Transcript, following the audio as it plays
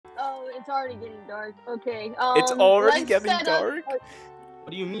it's already getting dark. Okay. It's already let's getting set up- dark?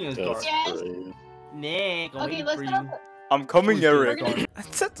 What do you mean it's dark? Yes. Nick, I'm Okay, waiting let's for set you. up. I'm coming, Oh, Eric. shit.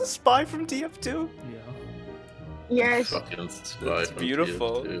 Is that the spy from TF2? Yeah. Yes. Fucking spy It's from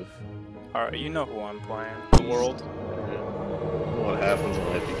beautiful. TF2. Alright, you know who I'm playing. The world. What happens when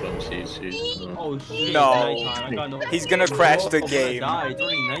I become CC? Oh shit, No. it's nighttime. I got no. He's gonna crash the I'm gonna game. die. It's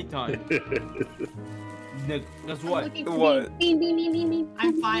already nighttime. Nick, guess what? What?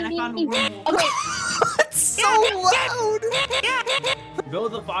 I'm fine. I found a wormhole. Okay. It's so loud!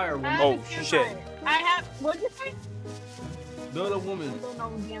 Build a fire, I woman. have Oh, a campfire. shit. I have. What'd you say? Build a woman. I don't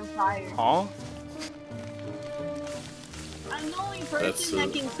know damn fire. Huh? I'm the only That's, person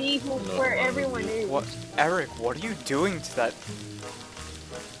that can see no, where everyone is. What? Eric, what are you doing to that?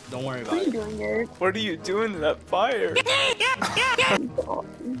 Don't worry What about are you it. doing, Eric? What are you doing to that fire?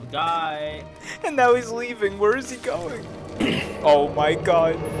 Die. And now he's leaving. Where is he going? Oh my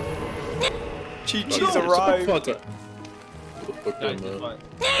god. Chi-Chi's No, arrived. Fuck Guys, fucking, guess what?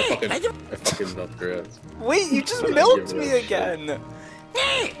 I fucking milked her ass. Wait, you just I'm milked giving me her a shit. again.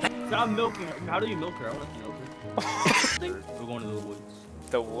 Stop milking her. How do you milk her? I want to milk her. We're going to the woods.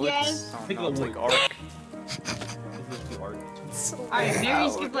 The woods? Yes. Oh Think no, of it's the like woods. Ark. This is too hard. So Alright,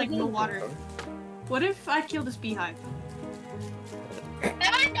 Mary's loud. give like no water. What if I kill this beehive?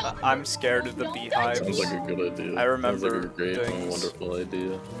 I'm scared of the beehives. Sounds like a good idea. I remember Sounds like a great doing and this. wonderful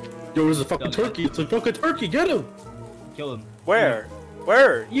idea. Yo, there's a fucking turkey! It's a fucking turkey! Get him! Kill him. Where?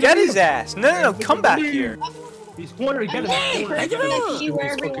 Where? You Get don't his need ass! No, no, no, come back here! He's cornered. Get him. I'm the only person that can see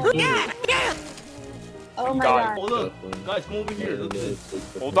where everyone is. Oh my God. god. Hold up. Guys, come over here. Look at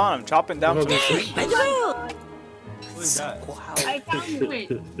this. Hold on, I'm chopping down some trees. What is that? I found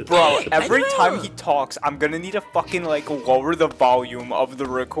Wait. Bro, every time he talks, I'm gonna need to fucking like lower the volume of the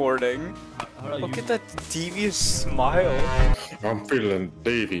recording. How do Look you- at that devious smile. I'm feeling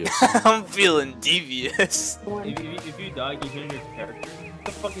devious. I'm feeling devious. If you die, can you change your character? What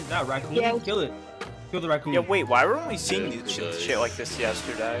the fuck is that? Raccoon? Yes. Kill it. Kill the raccoon. Yeah, wait, why were we only seeing Yeah, these guys. shit like this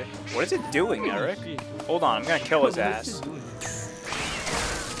yesterday? What is it doing, Eric? Shit. Hold on, I'm gonna kill his What is ass. it doing?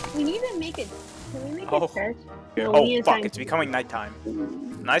 We need to make it. Can we make Oh. it church? Here. No, we Oh, need to fuck, find- it's becoming nighttime.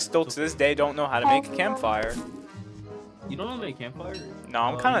 And I still to this day don't know how to make a campfire. You don't know how to make a campfire? No,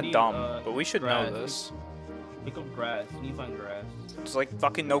 I'm You kinda need, dumb, but we should know grass. this. Pick up grass. You need to find grass. There's like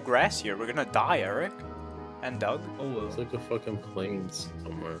fucking no grass here. We're gonna die, Eric. And Doug. Oh well. It's like a fucking plains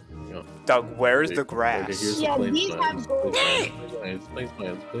somewhere. You know, Doug, where's the okay, grass? here's Yeah, the plains these plans. have gold. Plains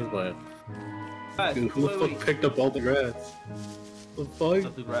plans. Guys, Dude, who the fuck picked up all the grass? The Pick fuck?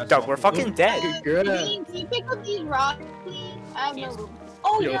 up the grass Doug, off we're the fucking wood. dead. Grass. Can you pick up these rocks, please? I have no room.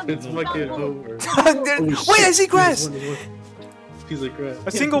 Oh, Yo, yeah. it's fucking over. Doug, there- Oh, Wait, shit. I see grass! One piece of grass.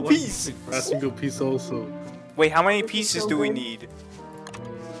 A single One piece. A single piece also. Wait, how many pieces do we need?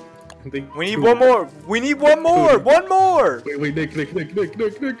 I think We need two. one more! We need one more! One more! Wait, Nick.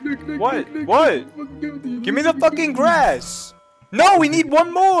 What? Nick, What? fucking Give me the fucking grass! No, we need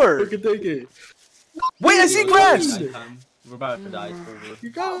one more! Fucking take it. Wait, I see It's grass! nighttime. We're about to die. It's over. You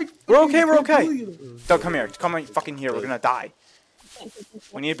got We're okay, we're okay. Doug, come here. Come fucking here. We're gonna die.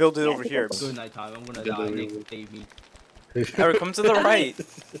 We need to build it over here. Good nighttime. I'm gonna Yeah, die. we- Nick, save me. Eric, come to the right.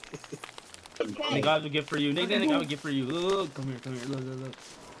 Nick, I have a gift for you. Nick, I have a gift for you. Look, come here. Look.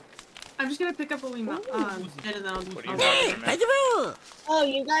 I'm just gonna pick up what we did and then I'll What are you I'll- talking about? Oh,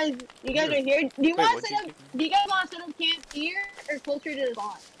 you guys are here. Do you Wait, want what'd to you set up? Do you guys want to set up camp here or closer to the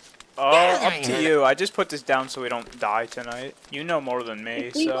spawn? Up to you. I just put this down so we don't die tonight. You know more than me,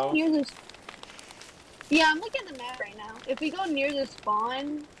 If we go so. near this. Yeah, I'm looking at the map right now. If we go near the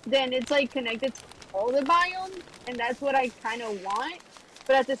spawn, then it's like connected to all the biomes, and that's what I kind of want.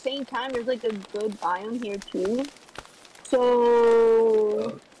 But at the same time, there's like a good biome here too.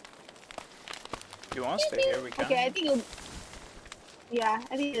 So. If you want to stay here, we can. Okay, I think it'll. Yeah,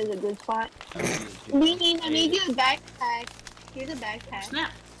 I think it's a good spot. I made you a backpack. Here's a backpack.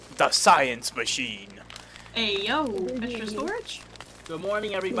 Snap. The science machine. Hey yo, extra storage? Good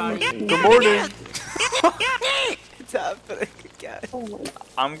morning, everybody. Good morning. It's happening again. Oh my god.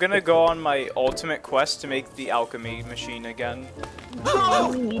 I'm gonna go on my ultimate quest to make the alchemy machine again.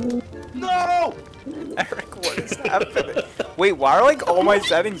 No! Eric, what is happening? Wait, why are like all my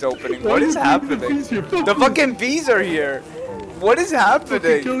settings opening? What is happening? The fucking bees are here. What is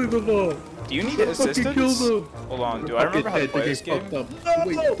happening? Killing them all. Do you need Fucking kill assistance? them. Hold on, do I remember how to play this game? Wait,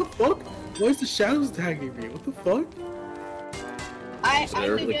 what the fuck? Why is the shadows tagging me? What the fuck? I Did Eric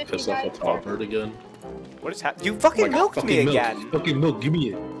like suggest piss you off a guys. top bird again? What is happening? You fucking Like, milked me fucking milk. again. Fucking milk, give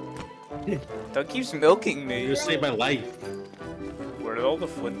me it. Doug keeps milking You me. just saved my life. Where did all the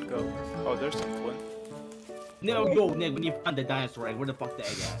flint go? Oh, there's some flint. No, yo, Nick, when you found the dinosaur egg, where the fuck the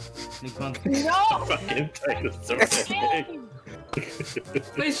egg at? Nick found No! Fucking dinosaur.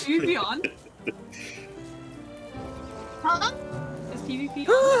 Wait, is PvP on? Huh? Is PvP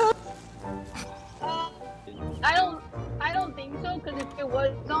on? I don't think so, because if it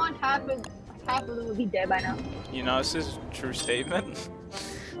was on, half of them would be dead by now. You know, this is a true statement.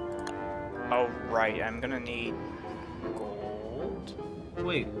 Oh, right, I'm gonna need gold.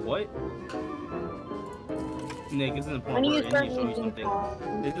 Wait, what? Nick, this is I important. need I to need start to show you using something.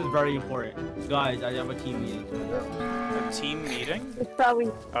 phone. This is very important. Guys, I have a team meeting. A team meeting? It's probably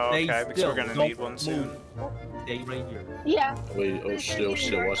Oh, Stay okay, because still, we're gonna don't need one soon. move. Stay right here. yeah. Wait, oh shit, oh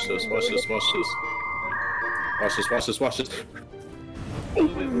shit, watch this, watch this, watch this. Watch this, watch this, watch this. Oh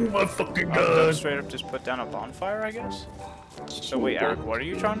my fucking I'm gonna god! straight up just put down a bonfire, I guess? So wait, Eric, what are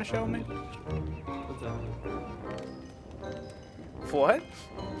you trying to show me? What's that? What?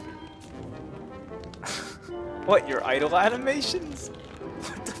 What, your idle animations?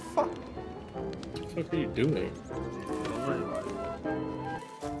 What the fuck? What the fuck are you doing? Don't worry about it.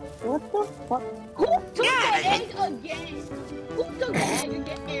 What the fuck? Who took the egg again? Who took the egg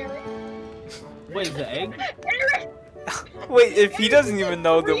again, Eric? Wait, is the egg? Eric! Wait, if he doesn't even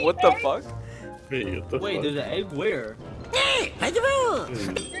know, then what the fuck? Wait, what the Wait, fuck? there's an egg where?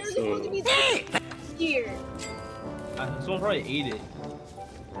 There's supposed to be here. Someone probably ate it.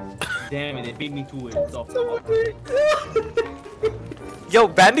 Damn it, they beat me to it. The fuck? Yo,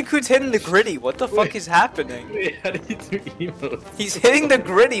 Bandicoot's hitting the gritty. What the fuck is happening? Wait, how do you do emotes? He's hitting the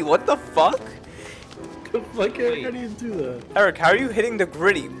gritty. What the fuck? The fuck, Eric, how do you do that? Eric, how are you hitting the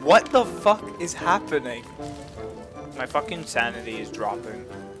gritty? What the fuck is happening? My fucking sanity is dropping.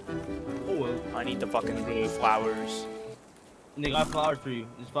 Oh well. I need the fucking flowers. Nick, I have flowers for you.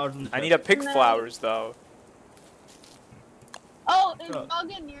 There's flowers in the I need to pick flowers though. Oh, if Shut y'all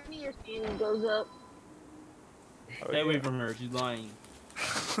get near me, your skin goes up. Stay away from her, she's lying.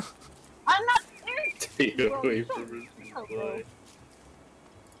 I'm not Eric. Stay Bro, away you're so from me. real, bro.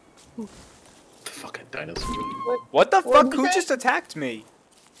 The fucking dinosaur. What the What fuck? did Who you say? just attacked me?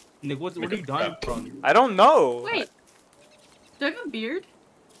 Nick, where are you dying from? I don't know. Wait. Do I have a beard?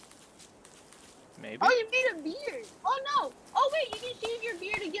 Maybe. Oh, you made a beard. Oh no. Oh wait, you can shave your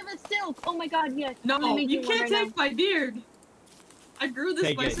beard to give us silk. Oh my god, yes. I'm gonna No, make you one can't right take my beard. I grew this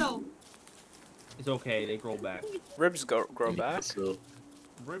Take it. myself. It's okay, they grow back. Ribs grow back. So,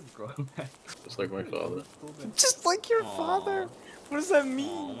 Ribs grow back. just like my father. Just like your Aw. father. What does that Aw,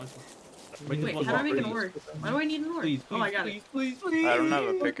 mean? Wait, how do I make an orb? Why do I need an orb? Please, Oh, I got it. please, please. I don't have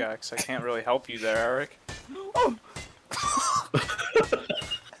a pickaxe. I can't really help you there, Eric.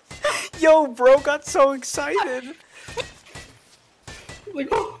 Yo, bro got so excited. Like,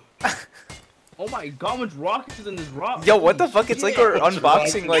 oh! Oh my god, how much rockets is in this rock? Yo, what the fuck? It's like we're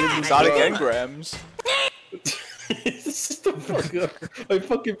unboxing like Yeah. exotic engrams. Shut the fuck up. My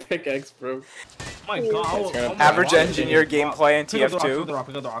fucking pickaxe, bro. Oh my god. how much Average rockets engineer in this rock? gameplay in Pick up the rock, pick up TF2. the rock,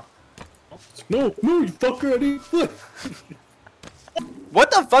 pick up the rock. No, no, you fucker, I need flip. What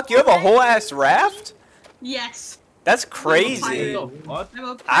the fuck? You have a whole ass raft? Yes. That's What crazy. the fuck? I'm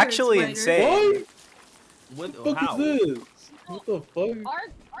a pirate Actually spider. insane. What? What, What the how? fuck is this? What the fuck?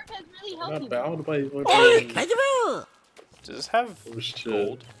 Ark has really I'm helped not you. bound by my Does this have Oh shit.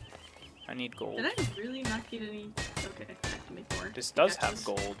 gold? I need gold. Did I really not get any? Okay, I have to make more. This does have pickaxes.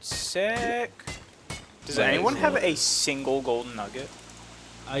 gold. Sick. Does Nice. anyone have a single golden nugget?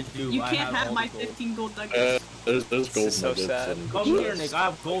 I do. You I can't have all my the gold. 15 gold nuggets. There's This gold is so nuggets sad. and Come shit. here, Nick. I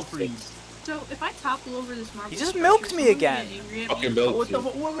have gold for you. So if I topple over this marble, He just structure, milked is me someone again. gonna get angry at Fucking me? milk What the you.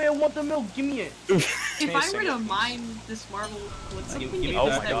 fuck? Wait, I want the milk. Give me it. If I were Single to mine this marble, would something give me get Oh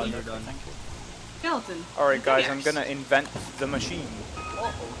that. my upset god. me? You're done. Thank you. Skeleton. Alright guys, I'm Pickaxe. gonna invent the machine.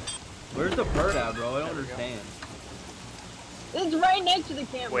 Where's the bird at, bro? I don't understand. It's right next to the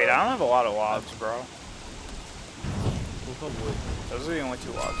camera. Wait, I don't have a lot of logs, bro. What's up, wood? Those are the only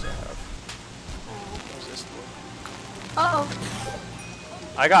 2 logs I have. What's this wood?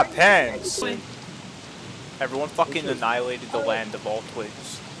 Oh. I got pens! Wait, Everyone fucking annihilated the land of all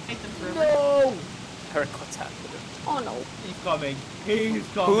twigs. take them forever. No! Eric, what's happening? Oh no. He's coming. He's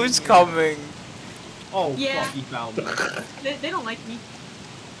coming. Who's coming? Oh, Yeah. fuck, he found me. They don't like me.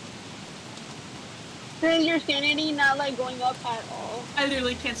 Is your sanity not like going up at all? I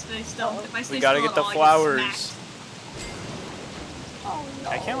literally can't stay still. If I stay We gotta still get the at all, I flowers. smacked. Oh no.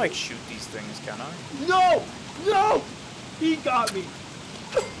 I can't like shoot these things, can I? No! No! He got me.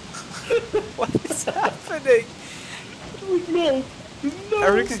 What is happening? No! No!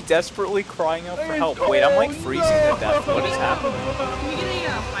 Eric is desperately crying out for help. Wait, I'm like freezing to death. What is happening? Can we get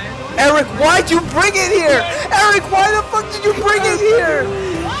a fire going? Eric, why'd you bring it here? Eric, why the fuck did you bring it here?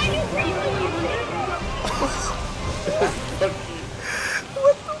 Why are you bringing me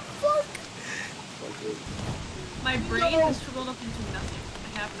My brain has shriveled up into nothing.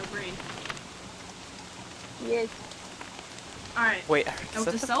 I have no brain. Yes. Alright. Wait, Now is that with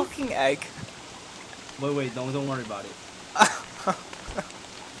the the self? fucking egg? Wait, don't worry about it.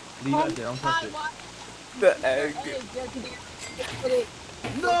 Leave that there, don't touch it. The egg.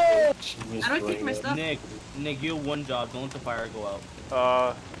 No! Genius How do I take brain. my stuff? Nick, you have one job, don't let the fire go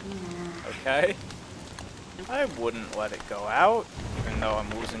out. Okay. I wouldn't let it go out, even though I'm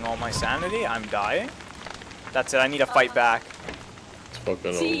losing all my sanity. I'm dying. That's it, I need to fight back. It's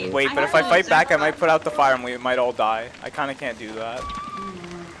fucking See, over. Wait, but if I fight back, I might put out the fire and we might all die. I kinda can't do that.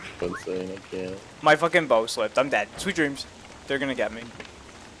 Insane, I can't. My fucking bow slipped. I'm dead. Sweet dreams. They're gonna get me.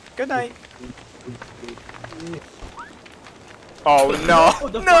 Good night. Oh no! Oh,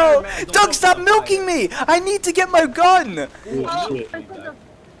 the No! fireman, don't Doug, go stop for the milking me! I need to get my gun! Oh, shit.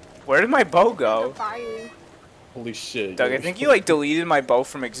 Where did my bow go? Holy shit. Doug, I think you like deleted my bow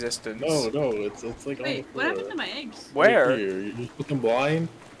from existence. No, it's like on Wait, the what happened to floor. my eggs? Where? Right here. You're just looking blind?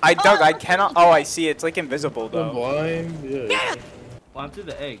 Doug, I cannot. Oh, I see. It's like invisible Looking though. blind? Yeah. Well, I'm to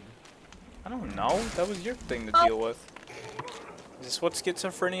the egg. I don't know. That was your thing to deal with. Is this what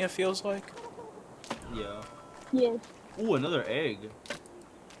schizophrenia feels like? Yeah. Yes. Ooh, another egg.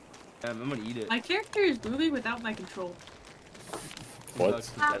 I'm gonna eat it. My character is moving without my control.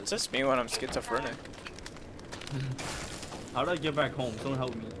 What? It's just me when I'm schizophrenic. How do I get back home? Someone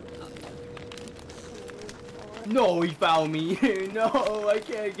help me. No, he found me. No, I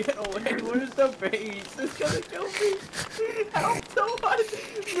can't get away. Where's the base? It's gonna kill me. Help someone.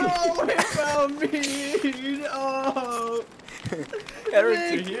 No, he found me. No.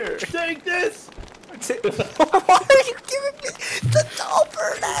 Eric, you're here. Take this. Why are you giving me the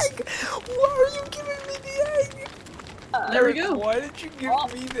Dalbert egg? Why are you giving me the egg? There we Eric, go. why did you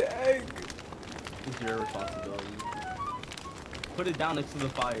give me the egg? It's your responsibility. Put it down next to the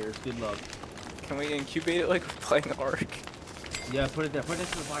fire. Good luck. Can we incubate it like we're playing Ark? Yeah, put it there. Put it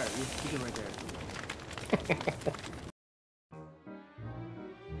next to the fire. You keep it right there.